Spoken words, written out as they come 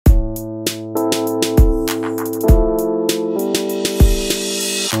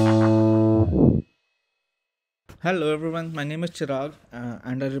Hello everyone, my name is Chirag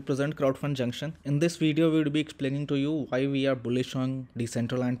and I represent Crowdfundjunction. In this video, we will be explaining to you why we are bullish on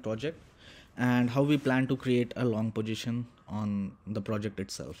Decentraland project and how we plan to create a long position on the project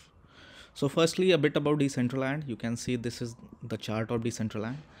itself. So firstly, a bit about Decentraland. You can see this is the chart of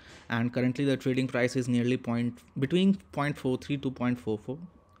Decentraland, and currently the trading price is nearly between 0.43 to 0.44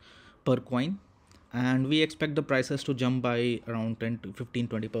 per coin, and we expect the prices to jump by around 10 to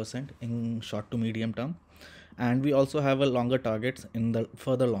 15-20% in short to medium term, and we also have a longer targets in the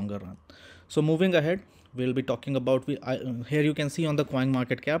further longer run. So moving ahead, we'll be talking about here you can see on the coin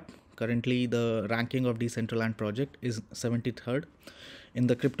market cap, currently the ranking of Decentraland project is 73rd in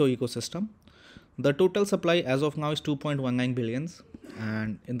the crypto ecosystem. The total supply as of now is 2.19 billions,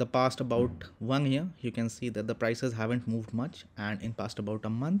 and in the past about 1 year you can see that the prices haven't moved much, and in past about a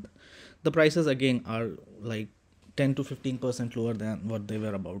month the prices again are like 10 to 15% lower than what they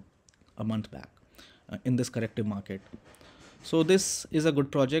were about a month back in this corrective market. So this is a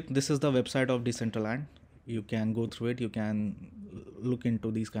good project. This is the website of Decentraland. You can go through it, you can look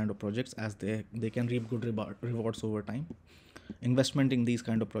into these kind of projects as they can reap good rewards over time investment in these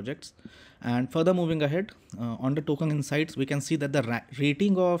kind of projects. And further moving ahead, on the token insights, we can see that the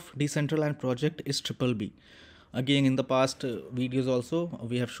rating of Decentraland project is BBB. Again, in the past videos also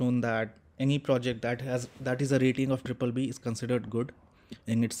we have shown that any project that is a rating of BBB is considered good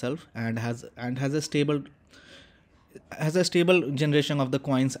in itself, and has a stable generation of the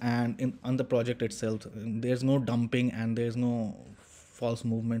coins, and on the project itself there's no dumping and there's no false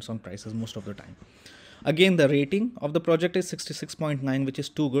movements on prices most of the time. Again, the rating of the project is 66.9, which is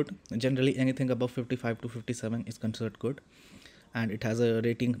too good. Generally anything above 55 to 57 is considered good, and it has a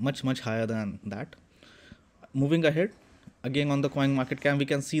rating much higher than that. Moving ahead, again on the coin market cap, we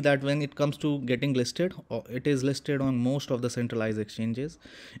can see that when it comes to getting listed, it is listed on most of the centralized exchanges.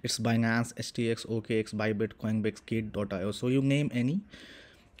 It's Binance, STX, OKX, Bybit, Coinbase, Gate.io. So you name any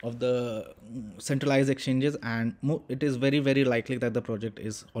of the centralized exchanges, and it is very likely that the project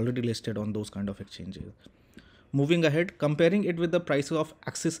is already listed on those kind of exchanges. Moving ahead, comparing it with the prices of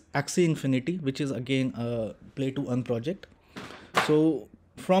Axie Infinity, which is again a play to earn project. So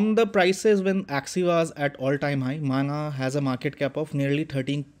from the prices when Axie was at all-time high, Mana has a market cap of nearly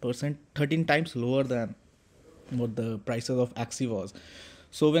 13 times lower than what the prices of Axie was.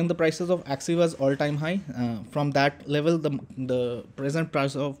 So when the prices of Axie was all-time high, from that level, the present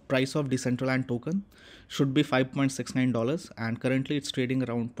price of Decentraland token should be $5.69, and currently it's trading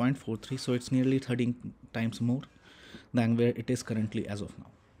around 0.43. So it's nearly 13 times more than where it is currently as of now.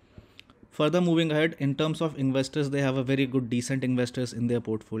 Further moving ahead, in terms of investors, they have a very good decent investors in their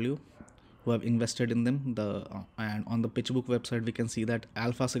portfolio who have invested in them. And on the PitchBook website, we can see that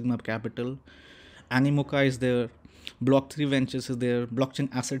Alpha Sigma Capital, Animoca is there, Block3 Ventures is there,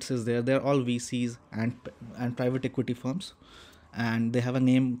 Blockchain Assets is there. They're all VCs and private equity firms, and they have a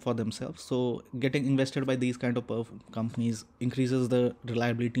name for themselves. So getting invested by these kind of companies increases the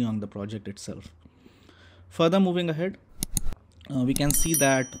reliability on the project itself. Further moving ahead, we can see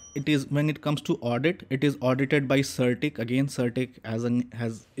that it is, when it comes to audit, it is audited by Certic. Again, Certic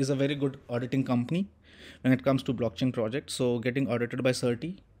is a very good auditing company when it comes to blockchain projects. So getting audited by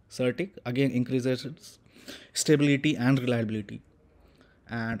Certic again increases its stability and reliability.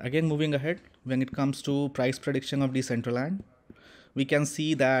 And again, moving ahead, when it comes to price prediction of Decentraland, we can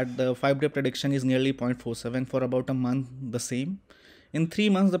see that the 5-day prediction is nearly 0.47 for about a month the same. In 3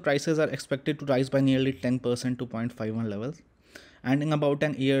 months, the prices are expected to rise by nearly 10% to 0.51 levels, and in about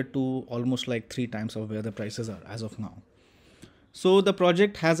an year to almost like 3 times of where the prices are as of now. So the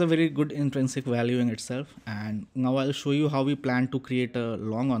project has a very good intrinsic value in itself, and now I'll show you how we plan to create a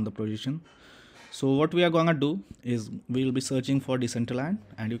long on the position. So what we are gonna do is we'll be searching for Decentraland,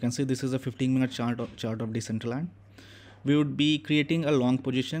 and you can see this is a 15-minute chart of Decentraland. We would be creating a long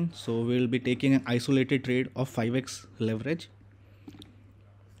position, so we'll be taking an isolated trade of 5x leverage,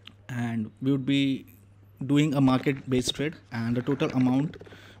 and we would be doing a market based trade, and the total amount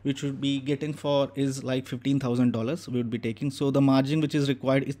which would be getting for is like $15,000 we would be taking. So the margin which is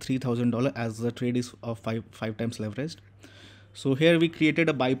required is $3,000 as the trade is of five times leveraged. So here we created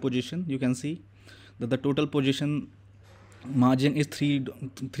a buy position. You can see that the total position margin is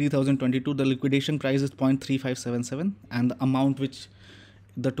 3022. The liquidation price is 0.3577, and the amount which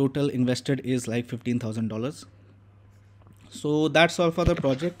the total invested is like $15,000. So that's all for the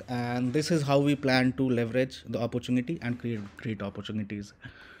project, and this is how we plan to leverage the opportunity and create opportunities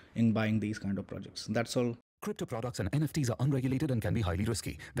in buying these kind of projects. That's all. Crypto products and NFTs are unregulated and can be highly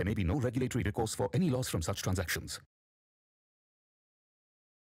risky. There may be no regulatory recourse for any loss from such transactions.